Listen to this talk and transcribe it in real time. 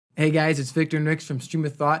Hey guys, it's Victor and Rix from Stream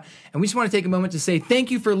of Thought, and we just want to take a moment to say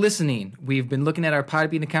thank you for listening. We've been looking at our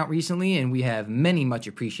Podbean account recently, and we have many much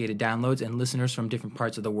appreciated downloads and listeners from different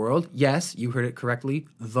parts of the world. Yes, you heard it correctly,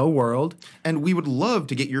 the world. And we would love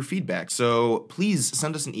to get your feedback, so please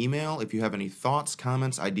send us an email if you have any thoughts,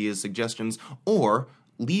 comments, ideas, suggestions, or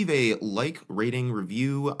leave a like, rating,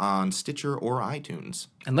 review on Stitcher or iTunes.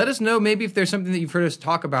 And let us know maybe if there's something that you've heard us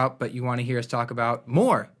talk about, but you want to hear us talk about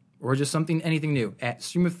more. Or just anything new at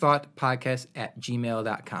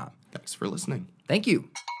StreamOfThoughtPodcast@gmail.com. Thanks for listening. Thank you.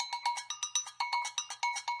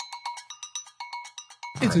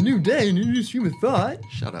 It's a new day and a new Stream of Thought.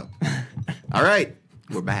 Shut up. All right,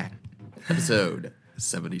 we're back. Episode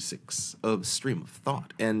 76 of Stream of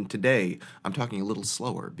Thought. And today, I'm talking a little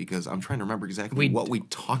slower because I'm trying to remember exactly what we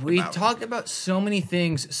talked about. We talked about so many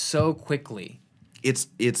things so quickly.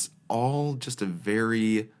 It's all just a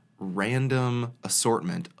very random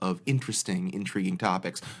assortment of interesting, intriguing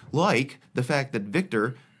topics, like the fact that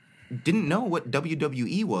Victor didn't know what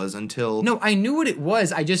WWE was until... No, I knew what it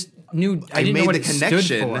was. I just knew I didn't know what it stood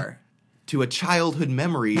for. To a childhood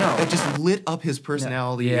memory that just lit up his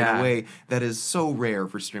personality in a way that is so rare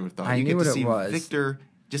for Stream of Thought. I knew what it was. You get to see Victor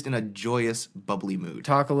just in a joyous, bubbly mood.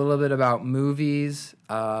 Talk a little bit about movies,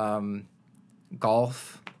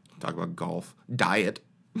 golf. Talk about golf. Diet.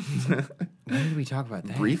 When did we talk about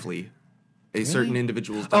that? Briefly. Certain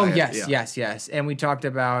individual's diet. Oh, yes. And we talked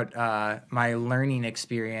about my learning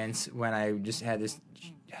experience when I just had this...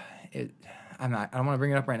 I don't want to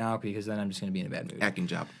bring it up right now because then I'm just going to be in a bad mood. Acting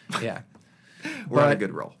job. Yeah. We're on a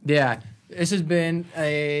good roll. Yeah. This has been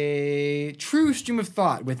a true stream of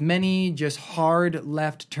thought with many just hard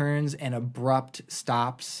left turns and abrupt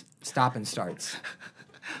stop and starts.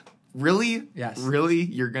 Really? Yes. Really?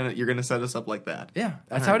 You're gonna set us up like that? Yeah.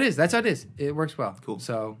 That's how it is. That's how it is. It works well. Cool.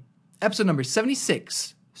 So, episode number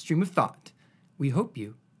 76, Stream of Thought. We hope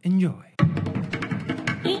you enjoy.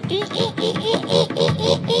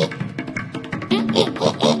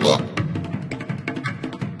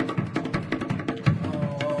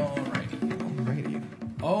 Alrighty.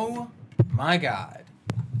 Oh my God.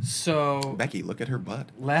 So Becky, look at her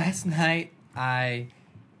butt. last night I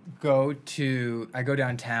go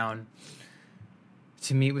downtown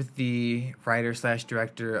to meet with the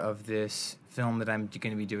writer/director of this film that I'm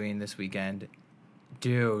going to be doing this weekend.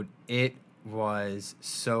 Dude, it was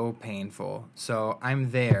so painful. So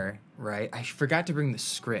I'm there, right? I forgot to bring the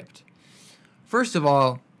script. First of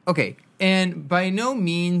all, okay, and by no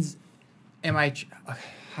means am I...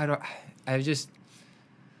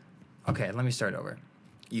 Okay, let me start over.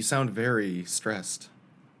 You sound very stressed.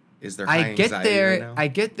 Is there high anxiety right now? I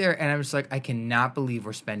get there, and I'm just like, I cannot believe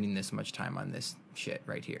we're spending this much time on this shit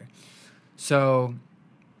right here. So,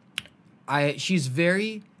 she's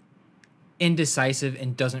very indecisive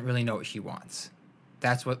and doesn't really know what she wants.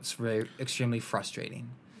 That's what's really extremely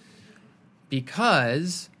frustrating.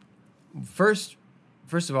 Because, first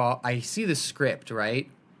of all, I see the script, right?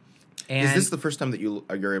 And is this the first time that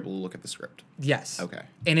you're able to look at the script? Yes. Okay.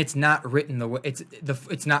 And it's not written the way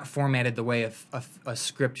it's not formatted the way a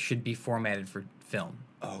script should be formatted for film.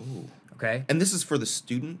 Oh. Okay. And this is for the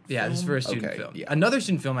student film? Yeah, this is for a student film. Yeah. Another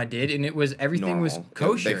student film I did, and it was everything was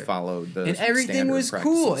kosher. They followed the and everything was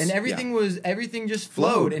practices. cool, and everything just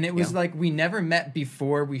flowed, and it was like we never met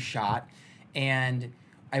before we shot, and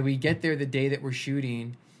we get there the day that we're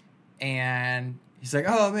shooting, and he's like,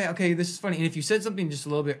 "Oh man, okay, this is funny." And if you said something just a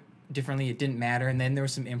little bit differently, it didn't matter, and then there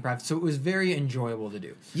was some improv, so it was very enjoyable to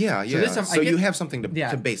do. Yeah. So this time you have something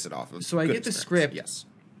to base it off of. So I get the script, yes,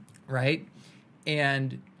 right,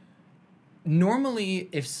 and normally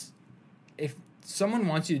if someone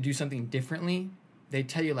wants you to do something differently, they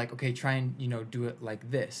tell you like, okay, try and do it like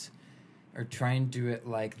this, or try and do it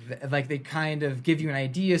like like they kind of give you an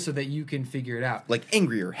idea so that you can figure it out, like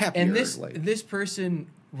angrier, happier. And this person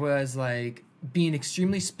was like being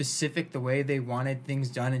extremely specific the way they wanted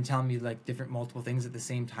things done and telling me like different multiple things at the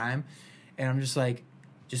same time, and I'm just like,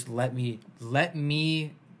 just let me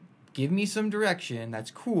give me some direction.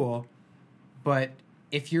 That's cool, but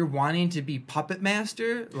if you're wanting to be puppet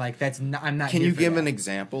master, like that's not, I'm not. Can you give that. an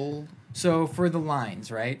example? So for the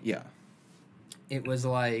lines, right? Yeah. It was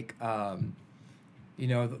like, the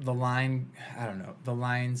line. I don't know. The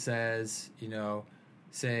line says,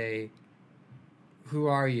 say, "Who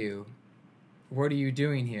are you? What are you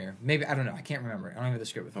doing here?" Maybe, I don't know. I can't remember. I don't have the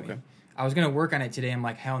script with me. I was going to work on it today. I'm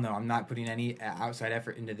like, hell no, I'm not putting any outside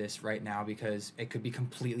effort into this right now because it could be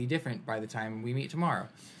completely different by the time we meet tomorrow.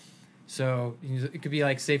 So it could be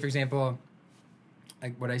like, say, for example,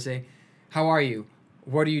 like what I say, "How are you?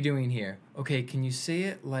 What are you doing here?" Okay, can you say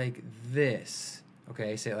it like this?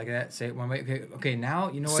 Okay, say it like that. Say it one way. Okay, now,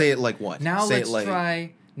 you know what? Say it like what? Now say let's it like...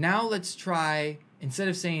 try... Now let's try, instead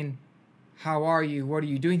of saying, how are you? What are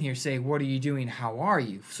you doing here? Say, what are you doing? How are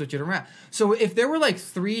you? Switch it around. So if there were like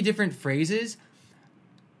 3 different phrases,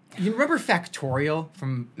 you remember factorial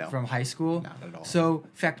from high school? Not at all. So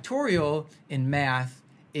factorial in math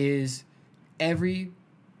is every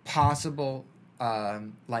possible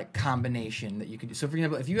like combination that you can do. So for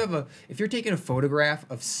example, if you're taking a photograph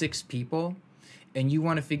of 6 people and you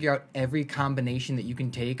want to figure out every combination that you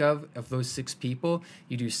can take of those 6 people,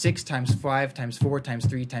 you do 6 times 5 times 4 times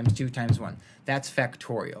 3 times 2 times 1. That's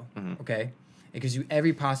factorial, okay? It gives you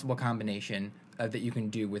every possible combination that you can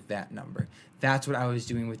do with that number. That's what I was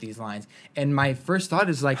doing with these lines. And my first thought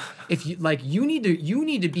is like, if you need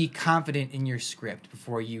to be confident in your script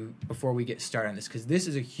before we get started on this, because this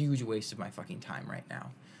is a huge waste of my fucking time right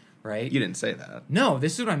now, right? You didn't say that. No,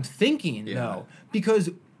 this is what I'm thinking, though. Because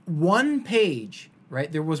one page,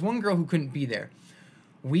 right? There was one girl who couldn't be there.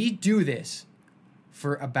 We do this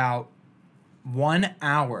for about 1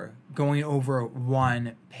 hour going over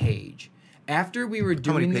one page. After we were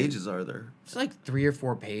doing... How many pages are there? It's like 3 or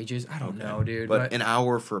 4 pages. I don't know, dude. But an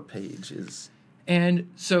hour for a page is... And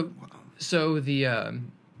so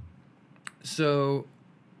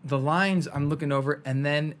the lines I'm looking over, and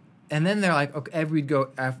then they're like, okay, we'd go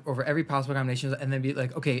over every possible combination, and then be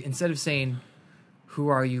like, okay, instead of saying, who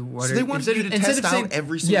are you? What so are they you? want you to test out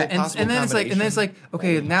every single possible and then it's like,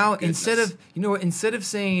 okay, oh, now goodness. instead of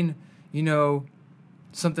saying,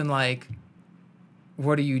 something like,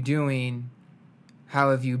 what are you doing?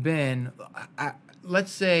 How have you been?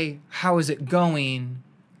 Let's say, how is it going?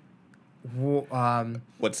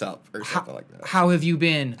 What's up? Or something like that. How have you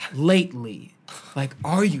been lately? Like,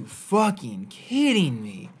 are you fucking kidding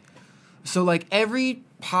me? So, like, every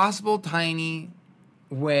possible tiny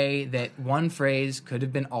way that one phrase could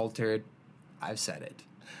have been altered, I've said it.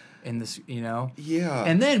 In this, Yeah.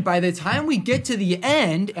 And then by the time we get to the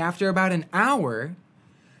end, after about an hour,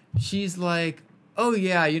 she's like, oh,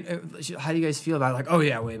 yeah, how do you guys feel about it? Like, oh,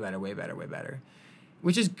 yeah, way better, way better, way better.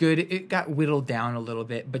 Which is good. It got whittled down a little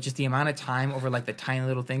bit, but just the amount of time over, like, the tiny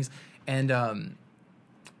little things. And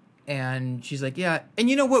she's like, yeah. And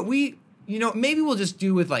you know what? Maybe we'll just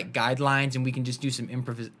do with, like, guidelines, and we can just do some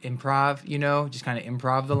improv, just kind of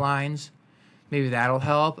improv the lines. Maybe that'll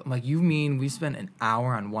help. I'm like, you mean we spent an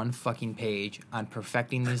hour on one fucking page on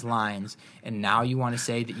perfecting these lines, and now you want to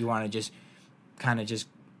say that you want to just kind of just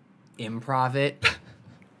improv it?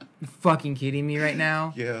 You fucking kidding me right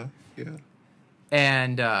now? Yeah.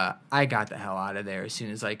 And I got the hell out of there as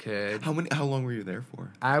soon as I could. How long were you there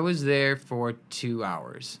for? I was there for 2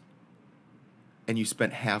 hours. And you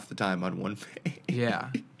spent half the time on one page. Yeah.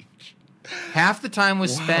 Half the time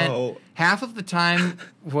was spent. Half of the time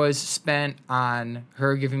was spent on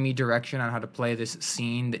her giving me direction on how to play this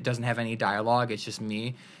scene that doesn't have any dialogue. It's just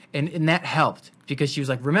me, and that helped because she was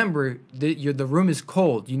like, "Remember, the room is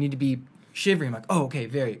cold. You need to be shivering." I'm like, "Oh, okay,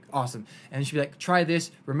 very awesome." And she'd be like, "Try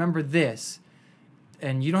this. Remember this."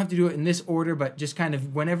 And you don't have to do it in this order, but just kind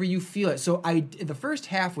of whenever you feel it. So the first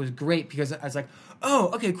half was great because I was like, oh,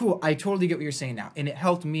 okay, cool. I totally get what you're saying now. And it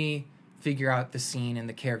helped me figure out the scene and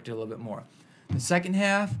the character a little bit more. The second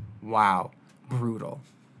half, wow, brutal.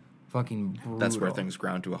 Fucking brutal. That's where things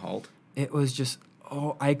ground to a halt. It was just,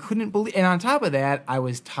 I couldn't believe. And on top of that, I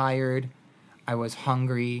was tired. I was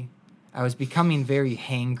hungry. I was becoming very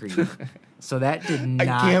hangry. So that did not...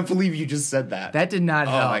 I can't believe you just said that. That did not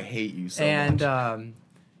help. Oh, I hate you so much.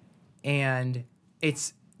 And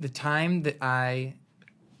it's the time that I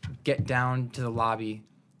get down to the lobby,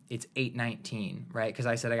 it's 8:19, right? Because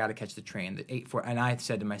I said I got to catch the train. The 8:4, and I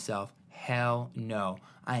said to myself, hell no.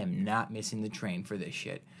 I am not missing the train for this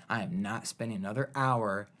shit. I am not spending another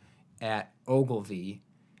hour at Ogilvy,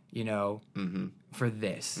 for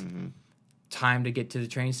this. Mm-hmm. Time to get to the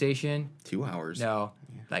train station. 2 hours. No.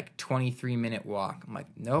 Like 23-minute walk. I'm like,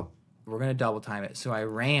 nope, we're going to double time it. So I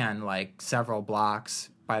ran like several blocks.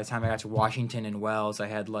 By the time I got to Washington and Wells, I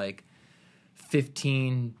had like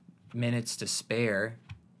 15 minutes to spare,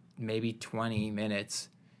 maybe 20 minutes.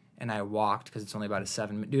 And I walked because it's only about a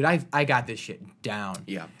 7-minute. Dude, I got this shit down.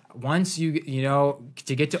 Yeah. Once to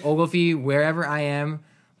get to Ogilvy, wherever I am,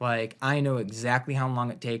 like I know exactly how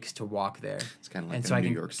long it takes to walk there. It's kind of like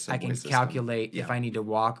New York subway I can system. calculate if I need to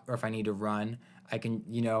walk or if I need to run. I can,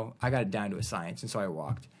 I got it down to a science, and so I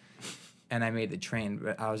walked. And I made the train,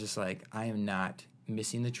 but I was just like, I am not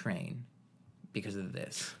missing the train because of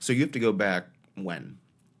this. So you have to go back when?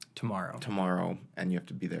 Tomorrow. And you have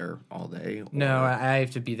to be there all day? No, I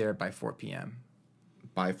have to be there by 4 p.m.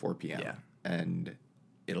 By 4 p.m.? Yeah. And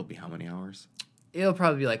it'll be how many hours? It'll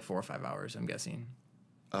probably be like 4 or 5 hours, I'm guessing.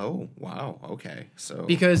 Oh, wow. Okay. So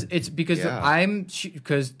because Yeah.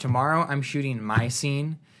 because tomorrow I'm shooting my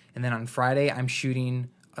scene, and then on Friday I'm shooting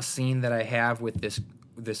a scene that I have with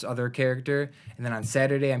this other character, and then on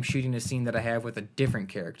Saturday I'm shooting a scene that I have with a different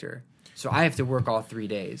character. So I have to work all 3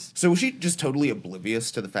 days. So was she just totally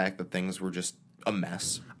oblivious to the fact that things were just a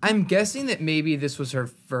mess? I'm guessing that maybe this was her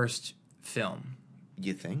first film,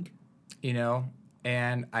 You think? you know,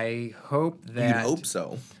 and I hope You'd that hope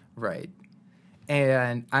so. right.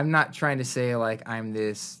 And I'm not trying to say like I'm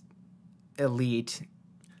this elite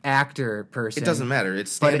actor person. It doesn't matter.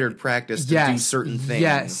 It's standard practice to do certain things.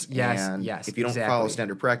 And yes. if you don't exactly. follow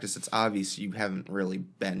standard practice, it's obvious you haven't really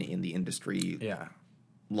been in the industry Yeah.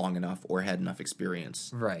 long enough or had enough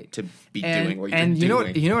experience Right. to be doing what you're and you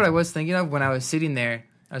doing. You know what I was thinking of when I was sitting there?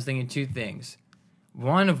 I was thinking two things.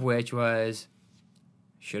 One of which was,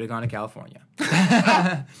 should have gone to California.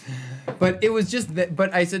 But it was just that.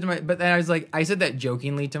 But I said then I was like, I said that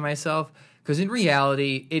jokingly to myself because in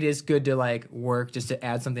reality, it is good to like work just to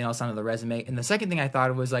add something else onto the resume. And the second thing I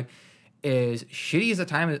thought of was like, is shitty as a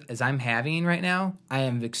time as I'm having right now, I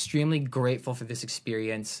am extremely grateful for this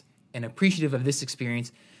experience and appreciative of this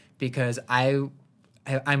experience because I'm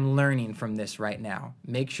learning from this right now.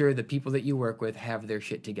 Make sure the people that you work with have their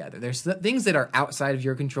shit together. There's things that are outside of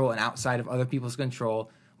your control and outside of other people's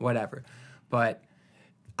control, whatever. But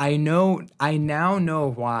I now know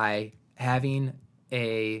why having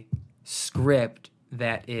a script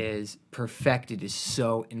that is perfected is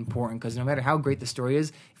so important because no matter how great the story is,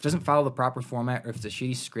 if it doesn't follow the proper format or if it's a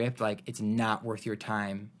shitty script, like it's not worth your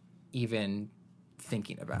time even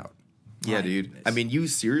thinking about. Yeah, My dude. goodness. I mean,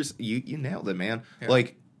 you nailed it, man. Yeah.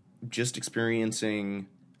 Like, just experiencing.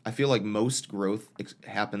 I feel like most growth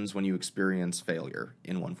happens when you experience failure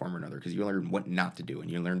in one form or another because you learn what not to do,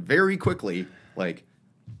 and you learn very quickly, like,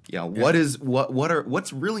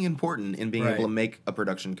 what's really important in being able to make a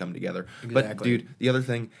production come together. Exactly. But, dude, the other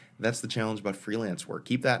thing, that's the challenge about freelance work.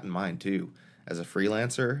 Keep that in mind too. As a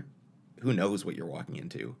freelancer, who knows what you're walking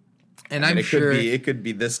into? And I mean, I'm sure it could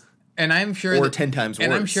be this. And I'm sure or that, 10 times worse.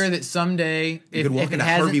 And I'm sure that someday, You could walk if it into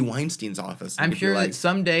hasn't, Harvey Weinstein's office. I'm sure like, that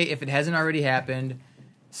someday, if it hasn't already happened,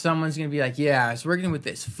 someone's gonna be like, "Yeah, I was working with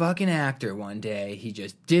this fucking actor one day. He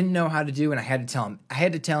just didn't know how to do, and I had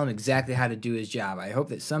to tell him exactly how to do his job. I hope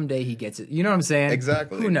that someday he gets it. You know what I'm saying?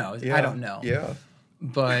 Exactly. Who knows? Yeah. I don't know. Yeah.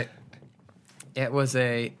 But it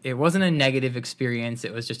wasn't a negative experience.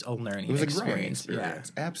 It was just a learning. It was experience. a growing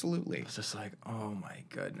experience. Yeah. Absolutely. It was just like, oh my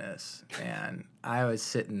goodness, man. I was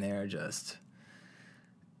sitting there just.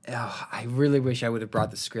 Oh, I really wish I would have brought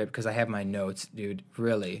the script because I have my notes, dude.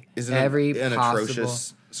 Really, Is it an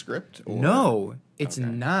atrocious script? Or? No, it's Okay.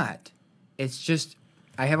 not. It's just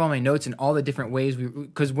I have all my notes and all the different ways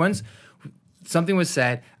because once something was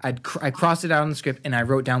said, I crossed it out on the script and I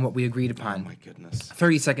wrote down what we agreed upon. Oh my goodness.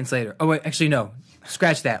 30 seconds later. Oh, wait, actually, no.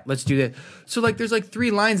 Scratch that. Let's do that. So, like, there's like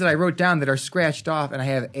 3 lines that I wrote down that are scratched off, and I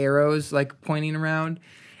have arrows like pointing around.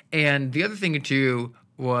 And the other thing too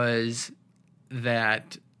was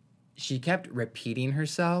that she kept repeating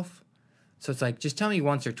herself. So it's like, just tell me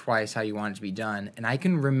once or twice how you want it to be done, and I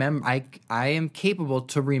can remember. I am capable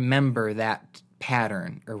to remember that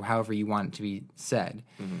pattern or however you want it to be said,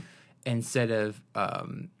 instead of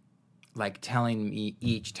like telling me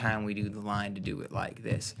each time we do the line to do it like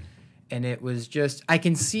this. And it was just, I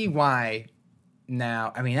can see why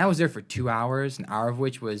now. I mean, I was there for 2 hours, an hour of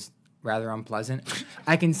which was rather unpleasant.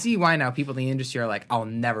 I can see why now people in the industry are like, I'll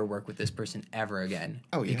never work with this person ever again.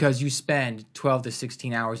 Oh, yeah. Because you spend 12 to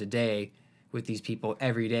 16 hours a day with these people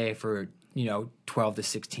every day for, 12 to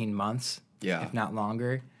 16 months. Yeah. If not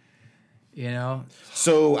longer. You know?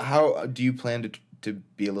 So how do you plan to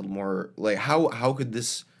be a little more like how could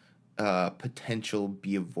this potential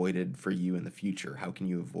be avoided for you in the future? How can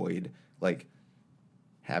you avoid like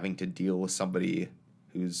having to deal with somebody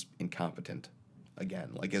who's incompetent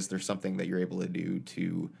again? Like, is there something that you're able to do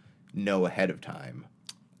to know ahead of time?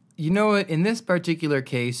 You know what? In this particular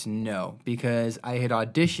case, no, because I had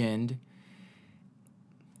auditioned,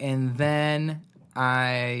 and then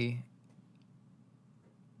I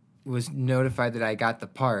was notified that I got the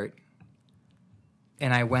part,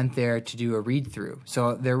 and I went there to do a read through.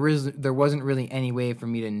 So there wasn't really any way for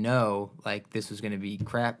me to know like this was going to be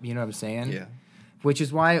crap. You know what I'm saying? Yeah. Which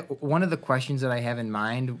is why one of the questions that I have in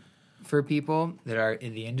mind for people that are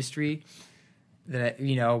in the industry, that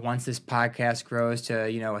once this podcast grows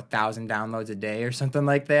to 1,000 downloads a day or something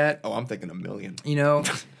like that. Oh, I'm thinking 1 million.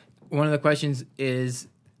 One of the questions is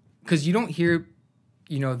because you don't hear,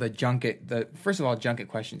 the junket. First of all, junket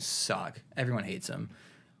questions suck. Everyone hates them.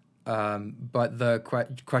 But the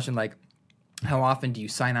question like, how often do you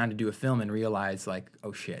sign on to do a film and realize, like,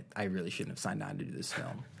 oh shit, I really shouldn't have signed on to do this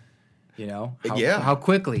film? You know? How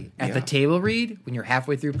quickly? At the table read, when you're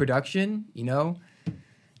halfway through production, you know?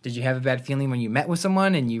 Did you have a bad feeling when you met with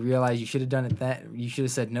someone and you realized you should have done it you should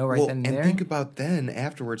have said no then and there? And think about then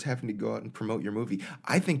afterwards having to go out and promote your movie.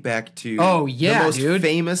 I think back to the most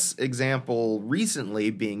famous example recently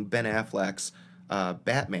being Ben Affleck's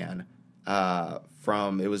Batman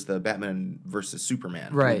it was the Batman versus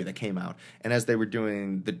Superman movie that came out. And as they were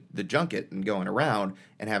doing the junket and going around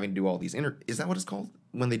and having to do all these is that what it's called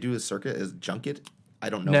when they do a circuit? Is junket? I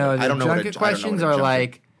don't know. No, the junket questions are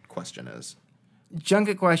like question is.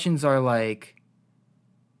 Junket questions are like,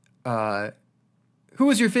 who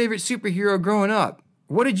was your favorite superhero growing up?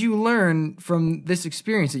 What did you learn from this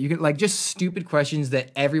experience that you could, like, just stupid questions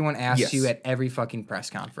that everyone asks you at every fucking press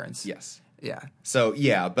conference. Yes. Yeah. So,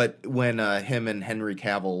 but when him and Henry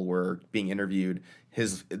Cavill were being interviewed,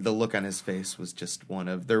 the look on his face was just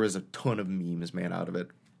there was a ton of memes made out of it.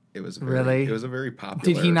 It was it was a very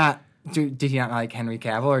popular. Did he not like Henry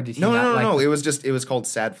Cavill, or did he No. It was called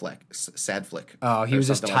Sad Flick. Oh, he was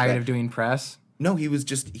just tired of doing press? No, he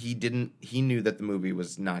knew that the movie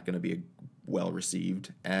was not going to be well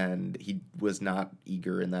received, and he was not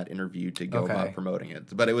eager in that interview to go about promoting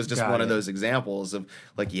it. But it was just one of those examples of,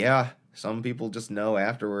 like, some people just know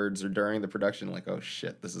afterwards or during the production, like, oh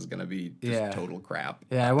shit, this is going to be just total crap.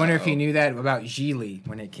 Yeah, I wonder if he knew that about Geely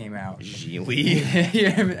when it came out. Geely? You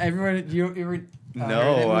ever...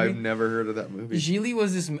 No, I've never heard of that movie. Geely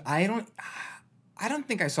was this... I don't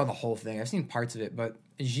think I saw the whole thing. I've seen parts of it, but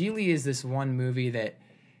Geely is this one movie that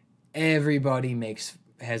everybody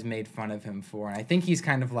has made fun of him for, and I think he's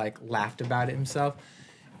kind of, like, laughed about it himself.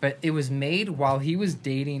 But it was made while he was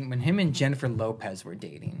dating... When him and Jennifer Lopez were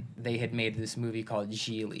dating, they had made this movie called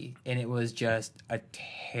Geely, and it was just a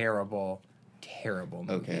terrible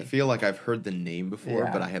movie. Okay, I feel like I've heard the name before,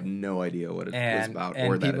 but I have no idea what it was about.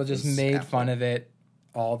 And people just made fun of it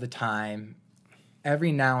all the time.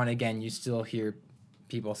 Every now and again, you still hear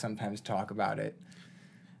people sometimes talk about it.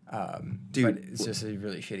 Dude, but it's just a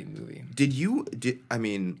really shitty movie. I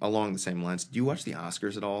mean, along the same lines, did you watch the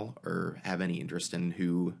Oscars at all, or have any interest in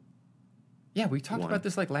who? Yeah, we talked about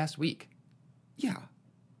this like last week. Yeah,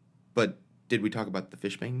 but did we talk about the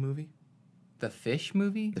fish banging movie? The fish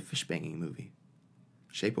movie? The fish banging movie.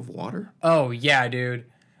 Shape of Water? Oh, yeah, dude.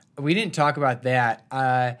 We didn't talk about that.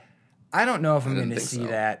 I don't know if I'm going to see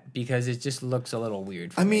that because it just looks a little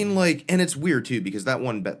weird for me. Like, and it's weird, too, because that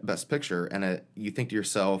won Best Picture, and you think to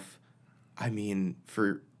yourself, I mean,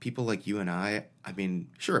 for people like you and I mean,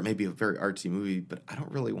 sure, it may be a very artsy movie, but I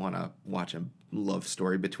don't really want to watch a love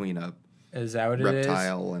story between a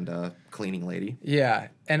reptile and a cleaning lady. Yeah,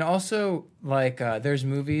 and also, like, there's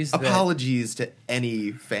movies Apologies to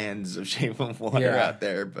any fans of Shape of Water out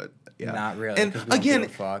there, but yeah. Not really. And again,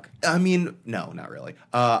 I mean, no, not really.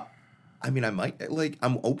 I mean, I might, like,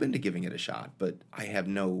 I'm open to giving it a shot, but I have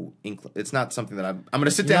no it's not something that I'm going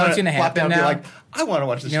to sit down and plop down and be like, I want to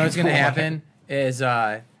watch this. You know what's going to happen is,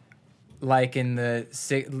 like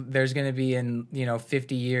there's going to be in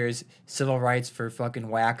 50 years civil rights for fucking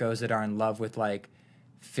wackos that are in love with, like,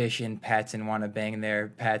 fish and pets and want to bang their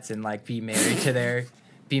pets and, like, be married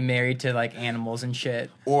to like animals and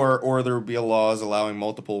shit. Or there would be laws allowing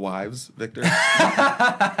multiple wives, Victor.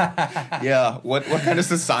 Yeah. What kind of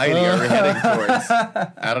society are we heading towards?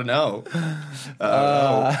 I don't know.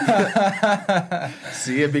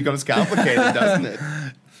 See, it becomes complicated, doesn't it?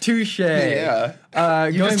 Touche. Yeah.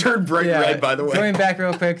 You just turned bright red, by the way. Going back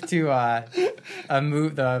real quick to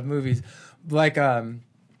the movies. Like,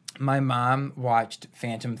 my mom watched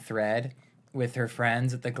Phantom Thread with her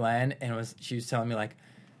friends at the Glen, and she was telling me, like,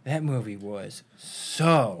 that movie was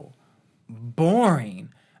so boring.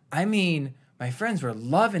 I mean, my friends were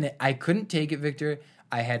loving it. I couldn't take it, Victor.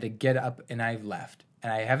 I had to get up, and I left.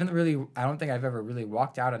 And I don't think I've ever really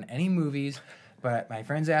walked out on any movies, but my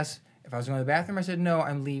friends asked if I was going to the bathroom. I said, no,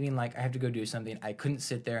 I'm leaving. Like, I have to go do something. I couldn't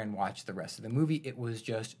sit there and watch the rest of the movie. It was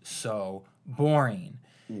just so boring.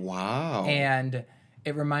 Wow. And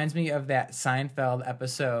it reminds me of that Seinfeld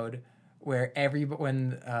episode where in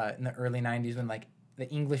the early 90s when, like, The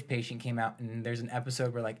English Patient came out, and there's an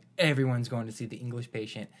episode where, like, everyone's going to see The English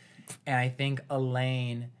Patient. And I think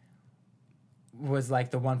Elaine was, like,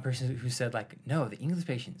 the one person who said, like, no, The English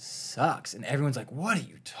Patient sucks. And everyone's like, what are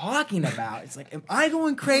you talking about? It's like, am I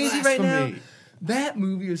going crazy right now? That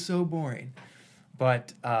movie is so boring.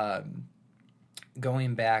 But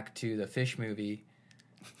going back to the fish movie,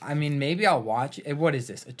 I mean, maybe I'll watch it. What is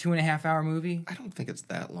this, a 2.5-hour movie? I don't think it's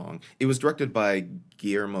that long. It was directed by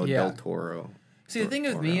Guillermo del Toro. See, the thing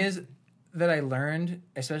with me is, that I learned,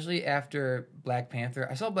 especially after Black Panther,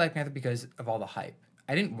 I saw Black Panther because of all the hype.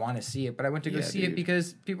 I didn't want to see it, but I went to go see it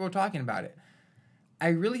because people were talking about it. I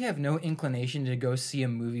really have no inclination to go see a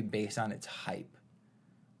movie based on its hype.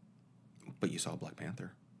 But you saw Black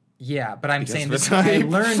Panther. Yeah, but I'm saying this I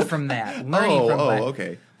learned from that.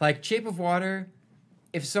 Okay. Like Shape of Water,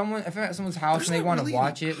 if I'm at someone's house and they want to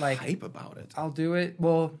watch it, like hype about it. I'll do it.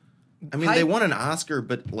 Well, I mean, they won an Oscar,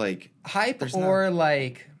 but like hype or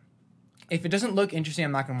like if it doesn't look interesting,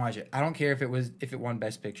 I'm not going to watch it. I don't care if it won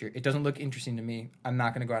Best Picture. It doesn't look interesting to me. I'm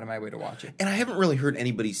not going to go out of my way to watch it. And I haven't really heard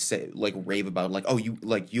anybody say like rave about like, oh, you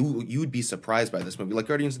would be surprised by this movie, like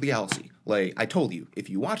Guardians of the Galaxy. Like I told you, if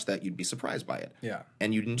you watch that, you'd be surprised by it. Yeah.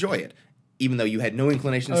 And you'd enjoy it. Even though you had no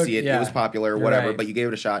inclination to see it, it was popular or whatever, right. But you gave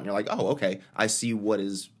it a shot and you're like, oh, okay, I see what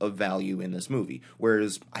is of value in this movie.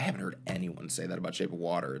 Whereas I haven't heard anyone say that about Shape of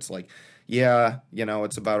Water. It's like, yeah,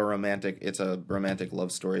 it's about a romantic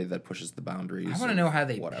love story that pushes the boundaries. I want to know how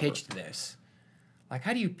they pitched this. Like,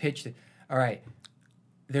 how do you pitch it? All right,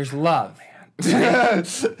 there's love.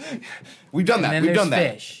 Right? We've done that. We've done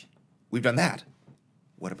that. Fish. We've done that.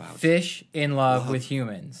 What about fish in love with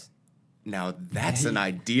humans? Now that's an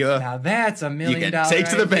idea. Now that's $1 million. You can take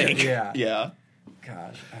to the bank. Yeah. Yeah.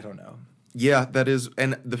 Gosh, I don't know. Yeah, that is,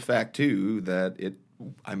 and the fact too that it,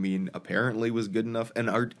 I mean, apparently was good enough and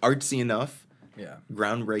artsy enough. Yeah.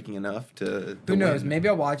 Groundbreaking enough to Who knows? win. Maybe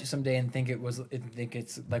I'll watch it someday and think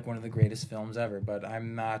it's like one of the greatest films ever. But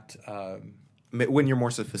I'm not. When you're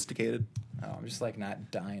more sophisticated. Oh, I'm just like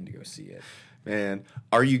not dying to go see it. Man,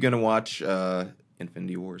 are you gonna watch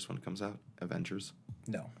Infinity Wars when it comes out? Avengers?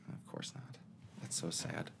 No, of course not. That's so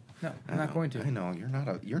sad. No, I'm not going to. I know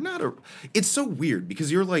you're not a. It's so weird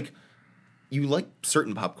because you like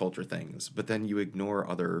certain pop culture things, but then you ignore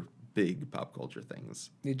other big pop culture things.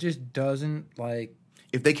 It just doesn't like.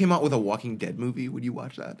 If they came out with a Walking Dead movie, would you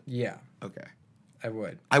watch that? Yeah. Okay. I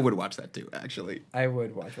would. I would watch that too, actually. I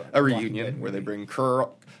would watch a reunion where they bring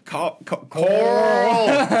Coral.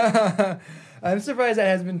 I'm surprised that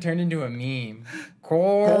has been turned into a meme.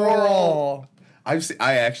 Coral. I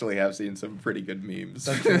actually have seen some pretty good memes.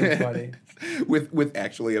 That's really funny. with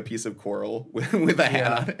actually a piece of coral with a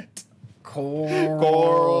hat on it.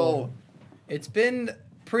 Coral. It's been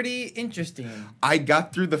pretty interesting. I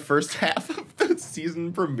got through the first half of the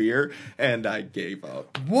season premiere and I gave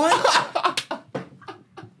up. What?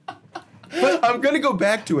 But I'm going to go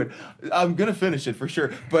back to it. I'm going to finish it for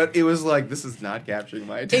sure. But it was like, this is not capturing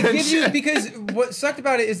my attention. It gives you, because what sucked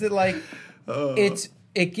about it is that, like,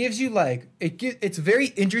 it gives you, like, it's very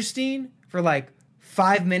interesting for, like,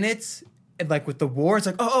 5 minutes, and, like, with the war. It's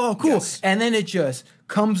like, oh, cool. Yes. And then it just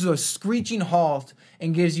comes to a screeching halt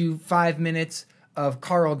and gives you 5 minutes of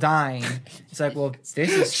Carl dying. It's like, well, this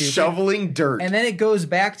is stupid. Shoveling dirt. And then it goes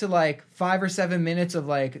back to, like, 5 or 7 minutes of,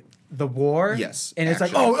 like, the war. Yes. And it's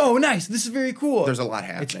like, oh, nice. This is very cool. There's a lot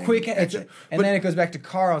happening. It's quick. And then it goes back to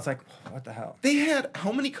Carl. It's like, what the hell? They had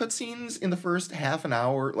how many cutscenes in the first half an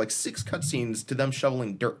hour? Like 6 cutscenes to them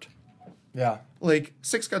shoveling dirt. Yeah. Like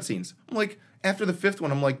 6 cutscenes. I'm like, after the 5th one,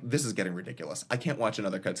 I'm like, this is getting ridiculous. I can't watch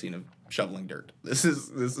another cutscene of shoveling dirt. This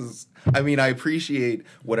is. I mean, I appreciate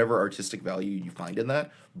whatever artistic value you find in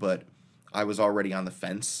that, but I was already on the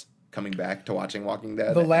fence coming back to watching Walking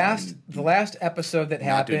Dead. The last episode that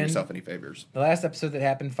happened. Not doing yourself any favors. The last episode that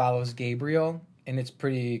happened follows Gabriel, and it's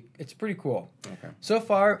pretty cool. Okay. So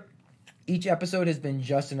far, each episode has been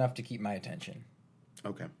just enough to keep my attention.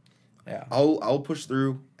 Okay. Yeah. I'll push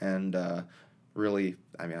through and really,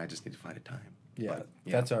 I mean, I just need to find a time. Yeah, but,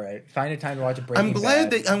 that's all right. Find a time to watch a Breaking I'm glad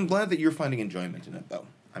Bad. that you're finding enjoyment in it, though.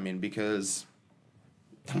 I mean, because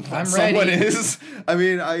I'm someone ready. is. I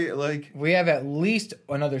mean, I like. We have at least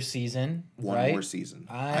another season. One more season.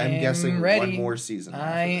 I'm guessing ready. one more season.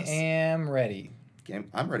 I am ready.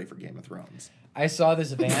 I'm ready for Game of Thrones. I saw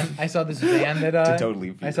this van. That to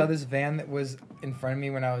totally. I saw this van that was in front of me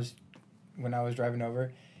when I was driving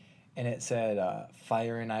over, and it said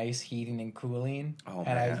Fire and Ice Heating and Cooling. Oh, and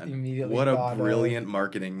man. I immediately what a thought brilliant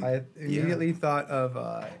marketing. I immediately thought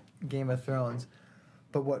of Game of Thrones.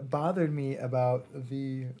 But what bothered me about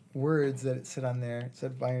the words that it said on there, it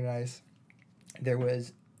said Fire and Ice, there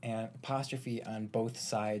was an apostrophe on both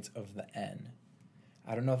sides of the N.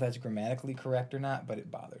 I don't know if that's grammatically correct or not, but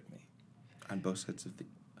it bothered me. On both sides of the...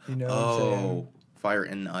 You know what I'm saying? Fire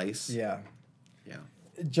and Ice. Yeah.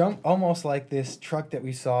 Yeah. Almost like this truck that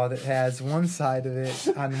we saw that has one side of it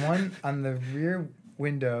on the rear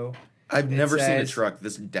window. I've never seen a truck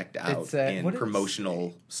this decked out in promotional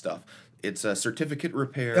it stuff. It's a certificate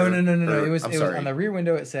repair. Oh, no. It was on the rear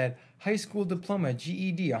window. It said high school diploma,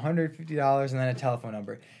 GED, $150, and then a telephone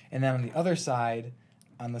number. And then on the other side,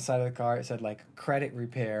 on the side of the car. It said like credit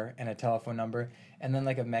repair and a telephone number, and then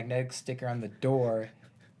like a magnetic sticker on the door.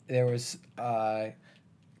 There was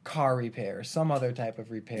car repair, some other type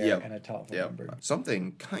of repair, and a telephone number.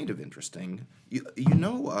 Something kind of interesting. You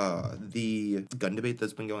know the gun debate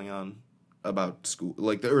that's been going on about school,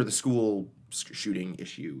 like the school shooting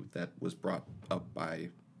issue that was brought up by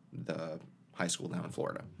the high school down in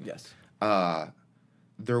Florida. Yes.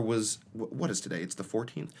 There was, what is today? It's the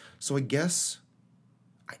 14th. So I guess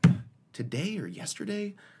today or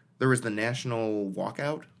yesterday there was the national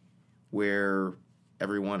walkout where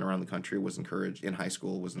everyone around the country was encouraged, in high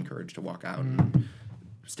school, was encouraged to walk out and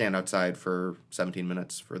stand outside for 17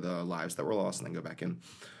 minutes for the lives that were lost and then go back in.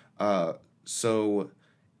 So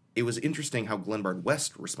it was interesting how Glenbard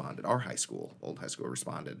West responded. Our high school, old high school,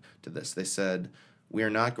 responded to this. They said, we are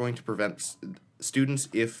not going to prevent students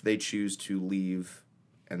if they choose to leave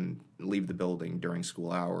the building during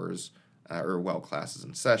school hours or while class is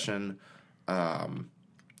in session.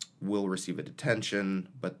 Will receive a detention,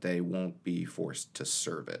 but they won't be forced to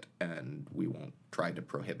serve it, and we won't try to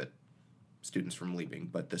prohibit students from leaving.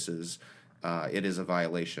 But this is, it is a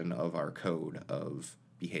violation of our code of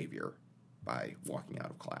behavior by walking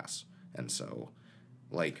out of class. And so,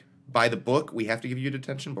 like, by the book, we have to give you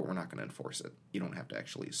detention, but we're not going to enforce it. You don't have to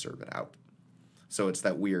actually serve it out. So it's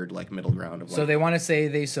that weird, like, middle ground of, like... So they want to say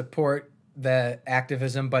they support the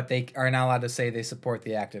activism, but they are not allowed to say they support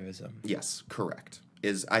the activism. Yes, correct.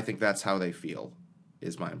 I think that's how they feel,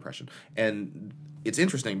 is my impression. And it's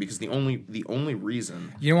interesting because the only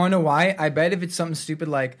reason... You want to know why? I bet if it's something stupid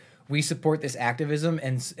like, we support this activism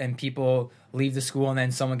and people leave the school and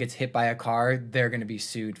then someone gets hit by a car, they're going to be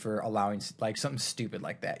sued for allowing, like, something stupid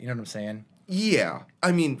like that. You know what I'm saying? Yeah.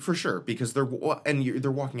 I mean, for sure, because they're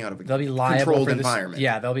walking out of a controlled environment.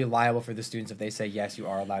 Yeah, they'll be liable for the students if they say, yes, you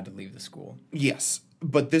are allowed to leave the school. Yes.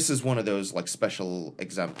 But this is one of those, like, special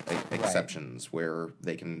exceptions where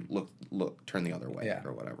they can turn the other way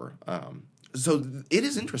or whatever. So it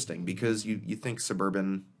is interesting because you think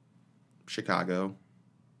suburban Chicago,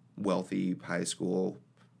 wealthy high school,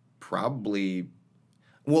 probably...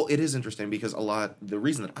 Well, it is interesting because the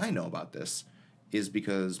reason that I know about this is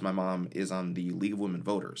because my mom is on the League of Women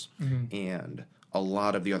Voters, and a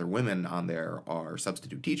lot of the other women on there are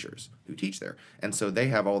substitute teachers who teach there. And so they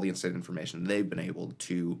have all the inside information. They've been able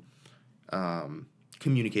to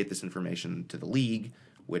communicate this information to the league,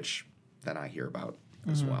 which then I hear about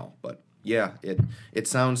as well. But yeah, it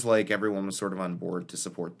sounds like everyone was sort of on board to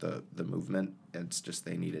support the movement. It's just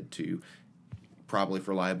they needed to, probably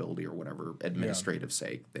for liability or whatever administrative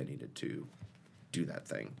sake, they needed to do that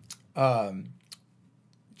thing.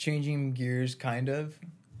 Changing gears, kind of.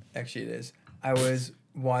 Actually, it is. I was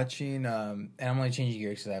watching, and I'm only changing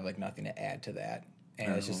gears because I have, like, nothing to add to that.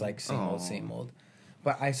 And it's just, like, same old.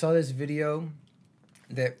 But I saw this video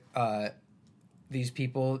that these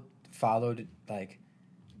people followed, like,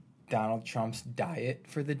 Donald Trump's diet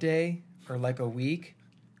for the day or, like, a week.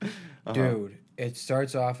 Dude, it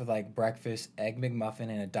starts off with, like, breakfast, Egg McMuffin,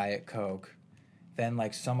 and a Diet Coke. Then,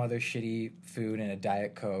 like, some other shitty food and a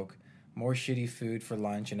Diet Coke. More shitty food for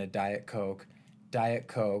lunch and a Diet Coke. Diet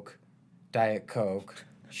Coke. Diet Coke,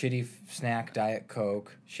 shitty snack, Diet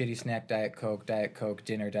Coke, shitty snack, Diet Coke,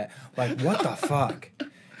 dinner, like, what the fuck?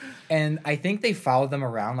 And I think they followed them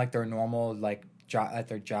around like their normal, like, at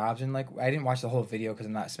their jobs, and, like, I didn't watch the whole video because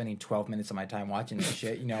I'm not spending 12 minutes of my time watching this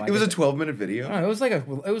shit. You know, it was a 12-minute video. No, it was like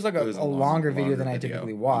a longer video than I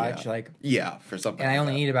typically watch. Yeah. Like, for something. And I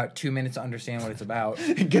only need about 2 minutes to understand what it's about.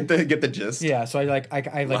 get the gist. Yeah, so I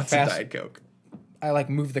Lots fast. of Diet Coke. I,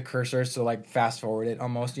 like, move the cursor so, like, fast forward it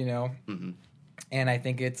almost, you know. And I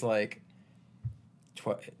think it's like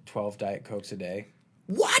 12 Diet Cokes a day.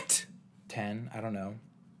 What? 10, I don't know.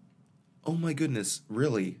 Oh my goodness,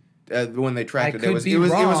 really? When they tracked it, it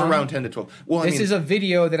was around 10 to 12. Well, this is a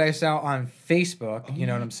video that I saw on Facebook. You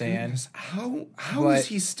know what I'm saying? Goodness. How is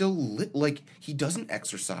he still lit? Like, he doesn't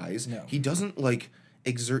exercise. No. He doesn't, like,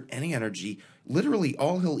 exert any energy. Literally,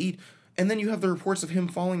 all he'll eat. And then you have the reports of him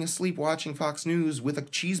falling asleep watching Fox News with a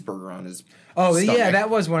cheeseburger on his stomach. Yeah, that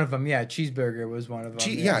was one of them. Yeah, cheeseburger was one of them.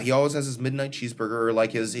 He always has his midnight cheeseburger or,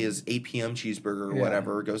 like, his 8 p.m. cheeseburger or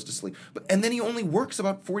whatever, goes to sleep. And then he only works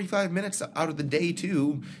about 45 minutes out of the day,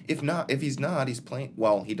 too. If he's not, he's playing...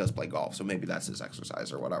 Well, he does play golf, so maybe that's his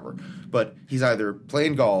exercise or whatever. But he's either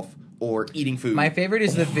playing golf or eating food. My favorite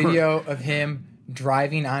is the video of him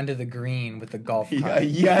driving onto the green with the golf cart.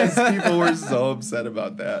 Yes, people were so upset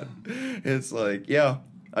about that. It's like,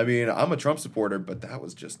 I mean, I'm a Trump supporter, but that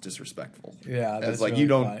was just disrespectful. Yeah, that's like, really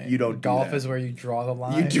funny. you don't golf do that. Is where you draw the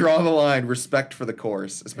line. You draw the line, respect for the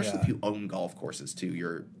course, especially if you own golf courses too.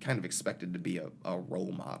 You're kind of expected to be a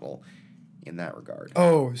role model. in that regard.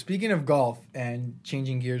 Oh, speaking of golf and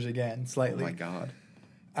changing gears again Oh slightly. my God.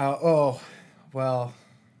 Well,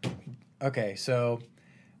 okay, so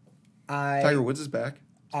Tiger Woods is back.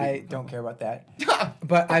 I don't care about that.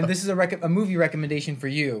 But this is a movie recommendation for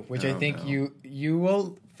you, which I think you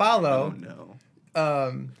will follow. Oh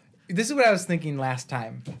no. This is what I was thinking last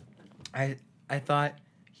time. I thought,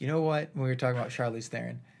 you know what? When we were talking about Charlize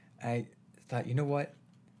Theron, I thought, you know what?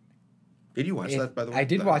 Did you watch that, by the way? I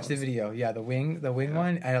did watch the video. Yeah, the wing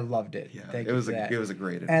one. I loved it. Yeah, Thank it you was for that. It was a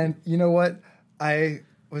great. And you know what? I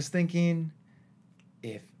was thinking,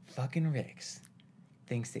 if fucking Rix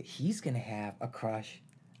thinks that he's gonna have a crush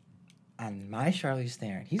on my Charlize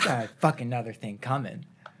Theron, he's got a fucking other thing coming.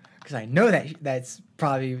 Because I know that's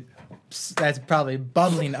probably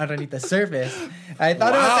bubbling underneath the surface. I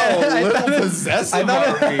thought about that. Little possessive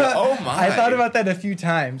Harvey. Oh my! I thought about that a few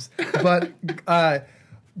times, but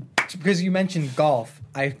because you mentioned golf,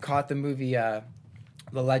 I caught the movie The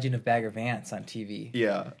Legend of Bagger Vance on TV.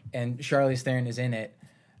 Yeah. And Charlize Theron is in it,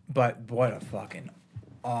 but what a fucking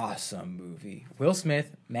awesome movie. Will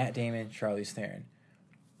Smith, Matt Damon, Charlize Theron.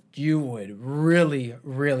 You would really,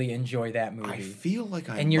 really enjoy that movie. I feel like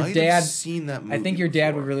might have seen that movie. I think your dad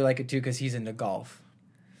before. would really like it too because he's into golf.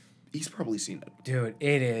 He's probably seen it. Dude,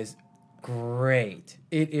 it is great.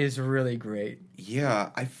 It is really great. Yeah,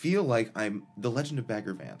 I feel like I'm The Legend of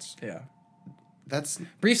Bagger Vance. Yeah. That's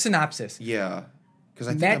brief synopsis. Yeah.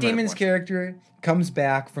 Because Matt Damon's character comes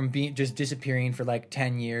back from being just disappearing for like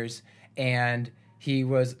 10 years, and he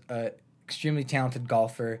was a extremely talented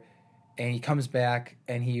golfer. And he comes back,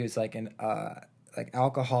 and he was like an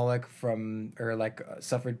alcoholic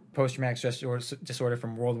suffered post-traumatic stress disorder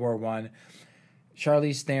from World War I.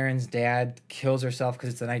 Charlize Theron's dad kills herself because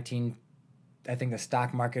it's the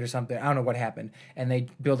stock market or something. I don't know what happened. And they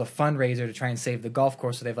build a fundraiser to try and save the golf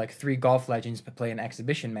course. So they have like 3 golf legends to play an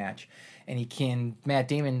exhibition match. And Matt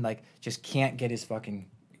Damon just can't get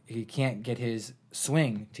he can't get his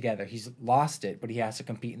swing together. He's lost it, but he has to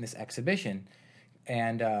compete in this exhibition.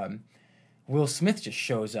 And Will Smith just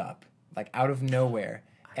shows up out of nowhere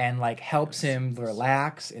and helps him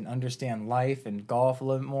relax and understand life and golf a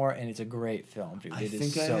little bit more, and it's a great film, dude. I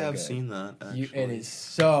think I have seen that, actually. It is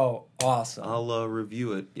so awesome. I'll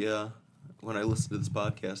review it, yeah. When I listen to this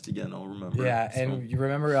podcast again, I'll remember. Yeah, and you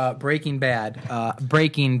remember Breaking Bad.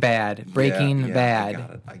 Breaking Bad.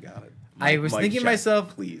 I got it. I was thinking to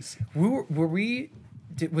myself, please.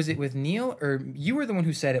 Was it with Neil, or you were the one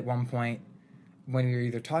who said at one point, when we were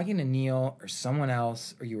either talking to Neil or someone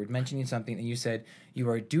else, or you were mentioning something, and you said, you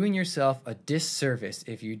are doing yourself a disservice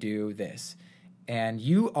if you do this. And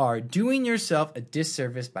you are doing yourself a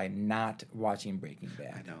disservice by not watching Breaking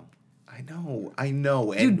Bad. I know.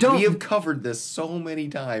 And we have covered this so many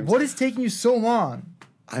times. What is taking you so long?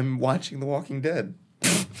 I'm watching The Walking Dead.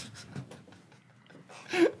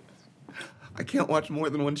 I can't watch more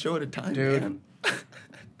than one show at a time, dude. Man.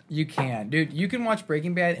 You can. Dude, you can watch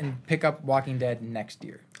Breaking Bad and pick up Walking Dead next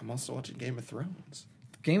year. I'm also watching Game of Thrones.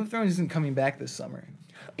 Game of Thrones isn't coming back this summer.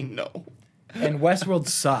 I know. And Westworld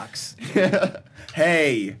sucks.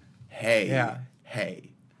 Hey. Yeah.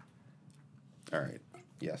 Hey. All right.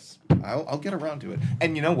 Yes. I'll get around to it.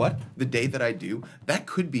 And you know what? The day that I do, that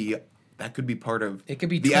could be part of it could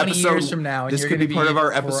be the 20 episode, years from now. And this could be part of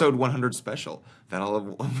our episode 100 special. That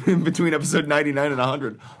I'll have, between episode 99 and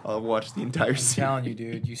 100, I'll have watched the entire series. I'm telling you,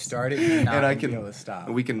 dude. You start it, you're not going to be able to stop.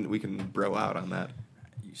 We can bro out on that.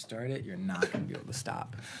 You start it, you're not going to be able to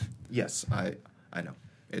stop. Yes, I know.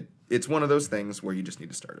 It's one of those things where you just need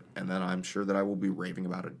to start it. And then I'm sure that I will be raving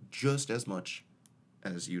about it just as much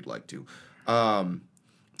as you'd like to.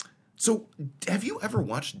 So, have you ever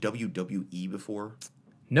watched WWE before?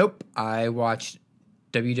 Nope. I watched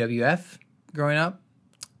WWF growing up.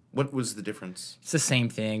 What was the difference? It's the same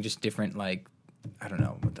thing, just different, I don't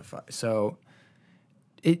know what the fuck. So,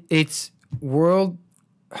 it's World...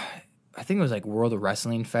 I think it was World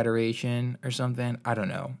Wrestling Federation or something. I don't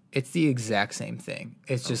know. It's the exact same thing.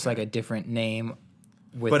 It's just a different name.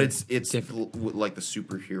 But it's like the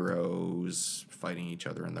superheroes fighting each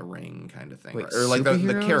other in the ring kind of thing. Wait, or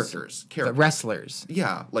the characters. The wrestlers.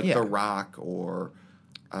 Yeah, The Rock or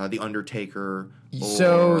The Undertaker.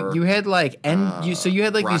 So you had you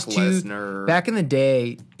had Brock these two Lesnar. back in the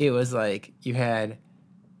day. It was you had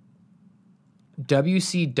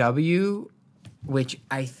WCW, which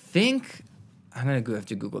I think I'm gonna have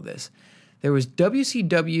to Google this. There was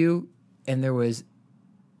WCW, and there was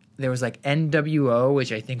NWO,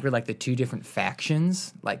 which I think were the two different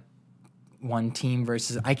factions, one team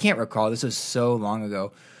versus, I can't recall. This was so long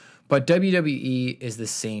ago, but WWE is the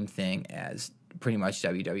same thing as pretty much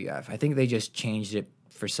WWF. I think they just changed it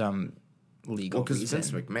for some legal reason. Because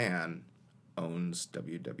Vince McMahon, owns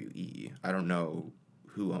WWE. I don't know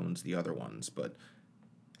who owns the other ones, but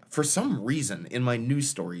for some reason in my news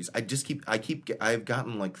stories, I've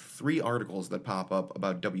gotten like 3 articles that pop up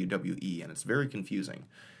about WWE, and it's very confusing.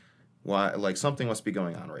 Why? Like something must be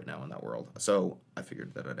going on right now in that world. So I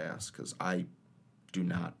figured that I'd ask because I do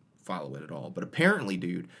not follow it at all. But apparently,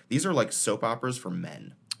 dude, these are like soap operas for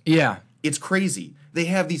men. Yeah. It's crazy. They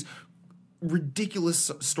have these ridiculous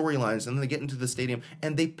storylines, and then they get into the stadium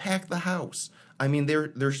and they pack the house. I mean,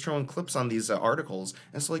 they're showing clips on these articles,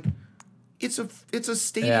 and it's like it's a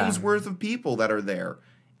stadium's worth of people that are there.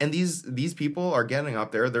 And these people are getting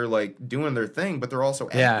up there. They're like doing their thing, but they're also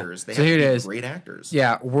actors. They so have here to it be is. great actors.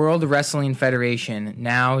 Yeah, World Wrestling Federation,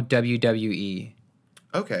 now WWE.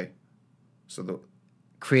 Okay. So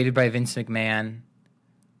created by Vince McMahon.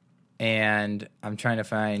 And I'm trying to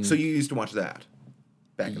find... So you used to watch that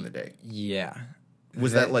back in the day? Yeah.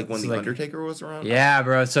 Was that like when The Undertaker was around? Yeah,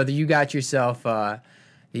 bro. So you got yourself The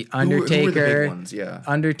Undertaker. Who were the big ones? Yeah.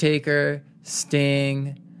 Undertaker,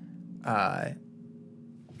 Sting,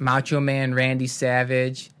 Macho Man Randy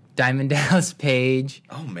Savage, Diamond Dallas Page.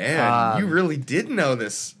 Oh man, you really did know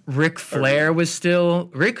this. Ric Flair was still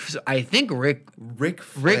Ric Flair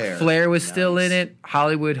was still in it.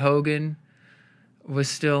 Hollywood Hogan was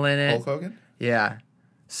still in it. Hulk Hogan? Yeah.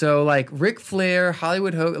 So like Ric Flair,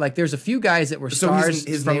 Hollywood Hogan, like there's a few guys that were stars.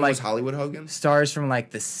 His from name like was Hollywood Hogan? Stars from like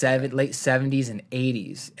the late 70s and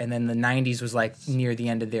 80s, and then the 90s was like near the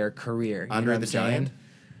end of their career. Andre the Giant?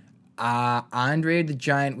 Andre the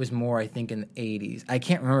Giant was more, I think, in the 80s. I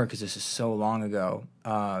can't remember because this is so long ago.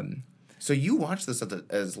 So you watched this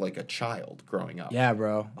as like a child growing up? Yeah,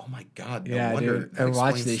 bro. Oh my God! No wonder. Dude, that I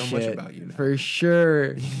watched explains this so much shit about you now. for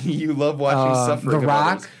sure. You love watching suffering. The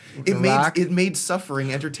Rock. It made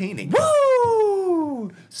suffering entertaining.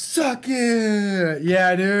 Woo! Suck it!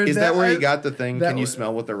 Yeah, dude. Is that where you got the thing? Can you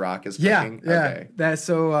smell what The Rock is cooking? Yeah. Okay. That's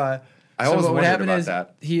so. I always what wondered happened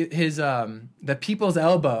about is that. The people's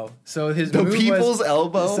elbow. So his The move people's was,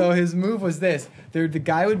 elbow. So his move was this: the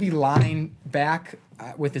guy would be lying back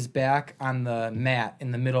with his back on the mat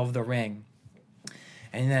in the middle of the ring,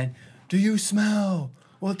 and then, do you smell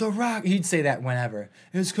what The Rock? He'd say that whenever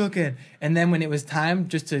it's cooking, and then when it was time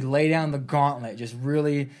just to lay down the gauntlet, just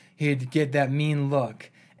really, he'd get that mean look,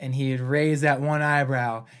 and he'd raise that one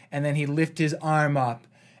eyebrow, and then he'd lift his arm up.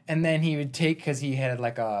 And then he would take, because he had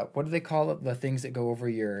like a, what do they call it? The things that go over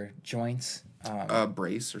your joints?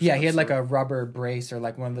 Brace or something. Yeah, he had like a rubber brace or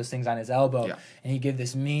like one of those things on his elbow. Yeah. And he'd give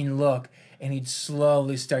this mean look, and he'd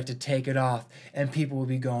slowly start to take it off. And people would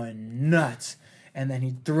be going nuts. And then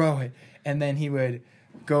he'd throw it. And then he would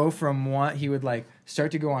go from he would like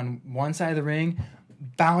start to go on one side of the ring,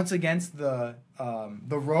 bounce against the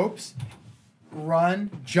ropes,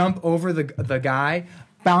 run, jump over the guy,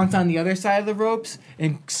 bounce on the other side of the ropes,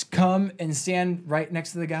 and come and stand right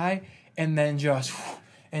next to the guy, and then just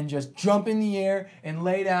jump in the air and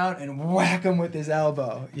lay down and whack him with his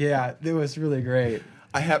elbow. Yeah, it was really great.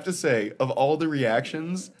 I have to say, of all the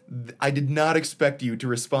reactions, I did not expect you to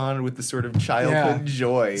respond with the sort of childhood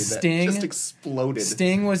joy that just exploded.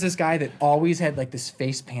 Sting was this guy that always had like this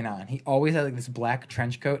face paint on. He always had like this black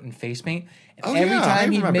trench coat and face paint. And every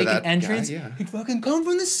time he'd make an entrance, he'd fucking come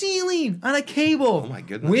from the ceiling on a cable. Oh my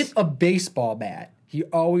goodness. With a baseball bat. He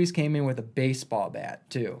always came in with a baseball bat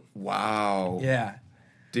too. Wow. Yeah.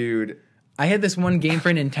 Dude. I had this one game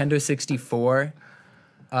for Nintendo 64.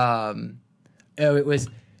 It was,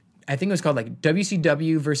 I think it was called like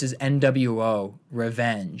WCW versus NWO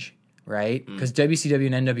Revenge, right? Because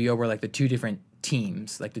WCW and NWO were like the two different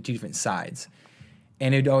teams, like the two different sides.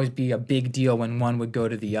 And it'd always be a big deal when one would go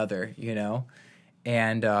to the other, you know?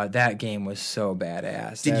 And that game was so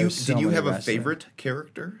badass. Did you have a favorite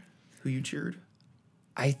character who you cheered?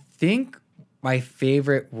 I think my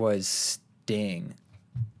favorite was Sting.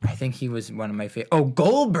 I think he was one of my favorite. Oh,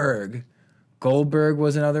 Goldberg. Goldberg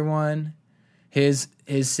was another one. His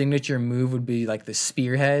signature move would be like the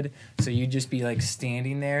spearhead. So you'd just be like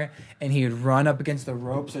standing there, and he would run up against the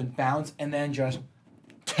ropes and bounce, and then just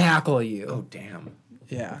tackle you. Oh, damn.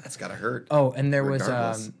 Yeah. That's gotta hurt. Oh, and there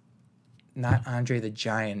was not Andre the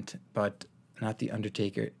Giant, but not the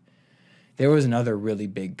Undertaker. There was another really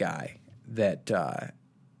big guy that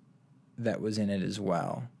was in it as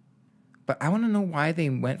well. But I want to know why they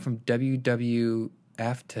went from WWF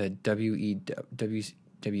to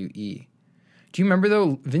WWE. Do you remember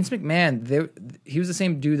though Vince McMahon? He was the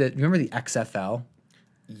same dude that remember the XFL.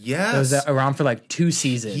 Yes, that was around for like 2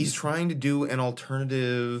 seasons. He's trying to do an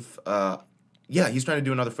alternative. He's trying to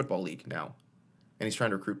do another football league now, and he's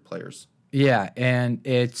trying to recruit players. Yeah, and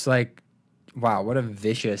it's like, wow, what a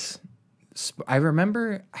vicious. I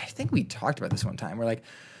remember. I think we talked about this one time. We're like,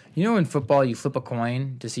 You know in football you flip a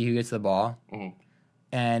coin to see who gets the ball? Mhm.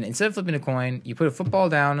 And instead of flipping a coin, you put a football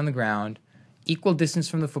down on the ground. Equal distance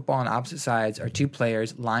from the football on opposite sides are two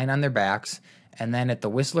players lying on their backs. And then at the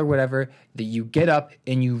whistle or whatever, that you get up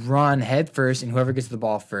and you run head first, and whoever gets the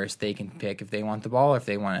ball first, they can pick if they want the ball or if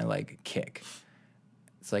they want to like kick.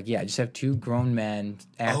 It's like, yeah, just have two grown men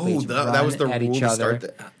athletes run that was the at rule each to other.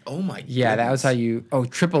 start. Oh my! Yeah, that was how goodness. you. Oh,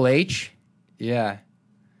 Triple H. Yeah,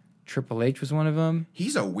 Triple H was one of them.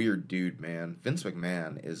 He's a weird dude, man. Vince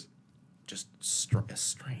McMahon is just a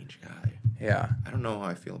strange guy. Yeah. I don't know how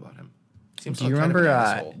I feel about him. Seems Do you like kind of remember? an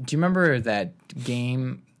asshole. Do you remember that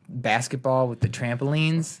game basketball with the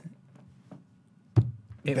trampolines?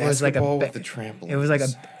 It was like a Basketball with the trampolines. It was like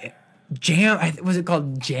a jam. Was it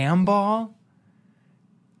called jam ball?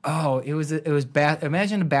 Oh, it was.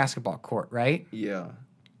 Imagine a basketball court, right? Yeah.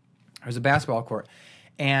 It was a basketball court,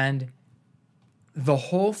 and the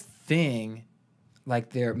whole thing, like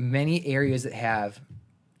there are many areas that have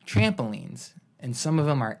trampolines, and some of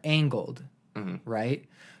them are angled, right?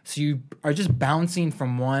 So you are just bouncing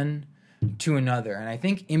from one to another, and I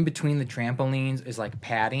think in between the trampolines is like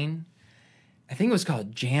padding. I think it was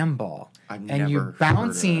called jam ball, I've and never you're heard of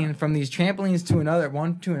bouncing that. from these trampolines to another,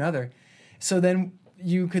 one to another. So then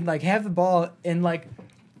you could like have the ball and like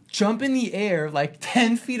jump in the air like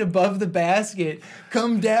 10 feet above the basket,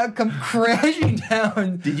 come crashing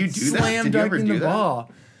down. Did you do that? Slam Did you ever dunking do the that?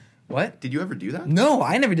 ball. What? Did you ever do that? No,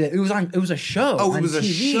 I never did. It was a show. Oh, on it was a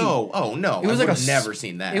TV. show. Oh no, It was I like would never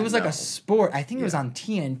seen that. It was like no. a sport. I think it was Yeah. on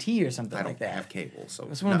TNT or something I like don't that. have cable, so It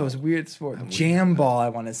was one of no. those weird sports. wouldn't Jam know ball, I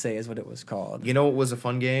want to say, is what it was called. You know what was a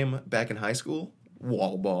fun game back in high school?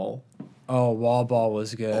 Wall ball. Oh, wall ball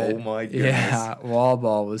was good. Oh my goodness. Yeah, wall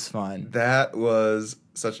ball was fun. That was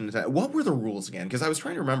such an intense. What were the rules again? Because I was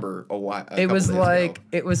trying to remember a while. It was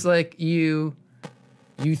like you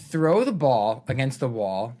throw the ball against the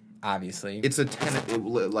wall. Obviously, It's a tennis.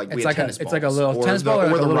 Like we It's had like tennis it's like a balls, little tennis ball or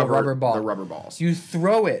like a little rubber ball. The rubber balls. You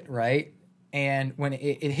throw it, right? And when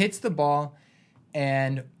it hits the ball,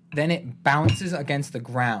 and then it bounces against the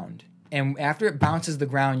ground. And after it bounces the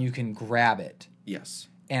ground, you can grab it. Yes.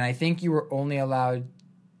 And I think you were only allowed,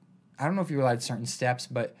 I don't know if you were allowed certain steps,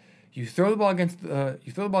 but you throw the ball against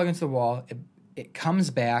the wall, it comes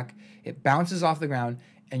back, it bounces off the ground,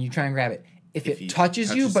 and you try and grab it. If it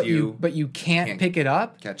touches you, but you can't pick it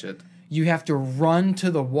up, Catch it. you have to run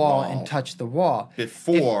to the wall and touch the wall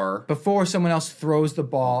Before someone else throws the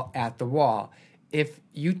ball at the wall. If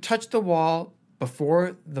you touch the wall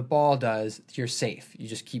before the ball does, you're safe. You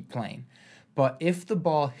just keep playing. But if the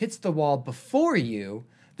ball hits the wall before you,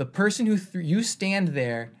 the person who you stand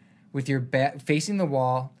there with your back facing the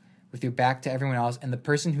wall, with your back to everyone else, and the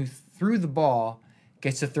person who threw the ball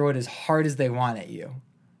gets to throw it as hard as they want at you.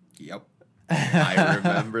 Yep. I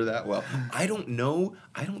remember that well. I don't know.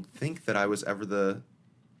 I don't think that I was ever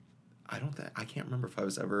I can't remember if I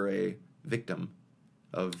was ever a victim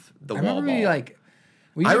of the wall ball.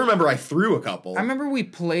 I remember I threw a couple. I remember we were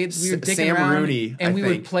dicking Sam around, Rooney, and I we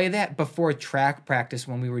think. would play that before track practice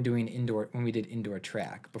when we did indoor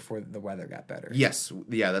track before the weather got better. Yes.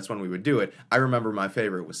 Yeah, that's when we would do it. I remember my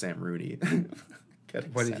favorite was Sam Rooney.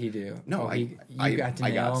 What did he do? No, I got to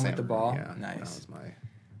nail him with the ball. Yeah, Nice. That was my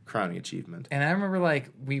crowning achievement. And I remember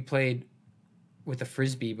we played with a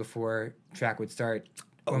frisbee before track would start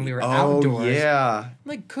when we were outdoors. Oh yeah.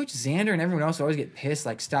 Like Coach Xander and everyone else would always get pissed.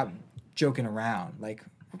 Like stop joking around. Like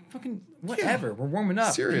fucking whatever. Yeah. We're warming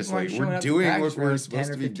up. Seriously, People aren't showing we're up to doing practice what we're for supposed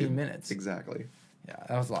 10 or to be 15 doing. minutes. Exactly. Yeah,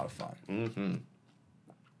 that was a lot of fun. Mm-hmm.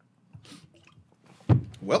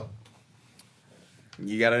 Well,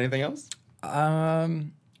 you got anything else?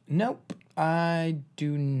 Nope, I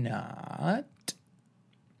do not.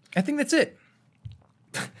 I think that's it.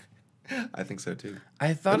 I think so too.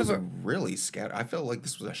 I thought It was of a really scatter. I felt like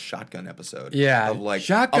this was a shotgun episode. Yeah, of like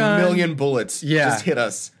shotgun. a million bullets. Yeah. Just hit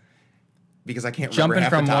us. Because I can't Jumping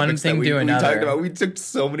remember half from the one topics thing that to we another. talked about. We took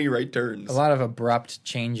so many right turns. a lot of abrupt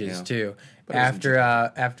changes Yeah. too. But it was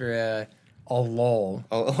After a lull.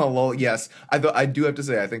 Oh, yes. I do have to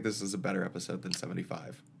say, I think this is a better episode than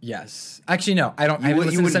 75. Yes. Actually, no. I haven't You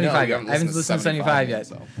listened to wouldn't know. 75 You yet. I haven't listened to 75 yet.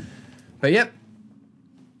 So. But yep.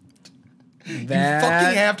 You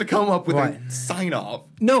fucking have to come up with What? a sign off.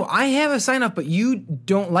 No, I have a sign off, but you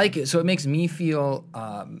don't like it, so it makes me feel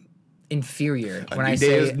inferior when I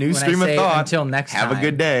say new stream of thought. until next time. Have a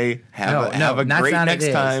good day. Have a that's great not next it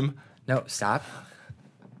is. time. No, stop.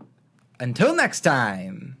 Until next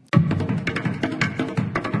time.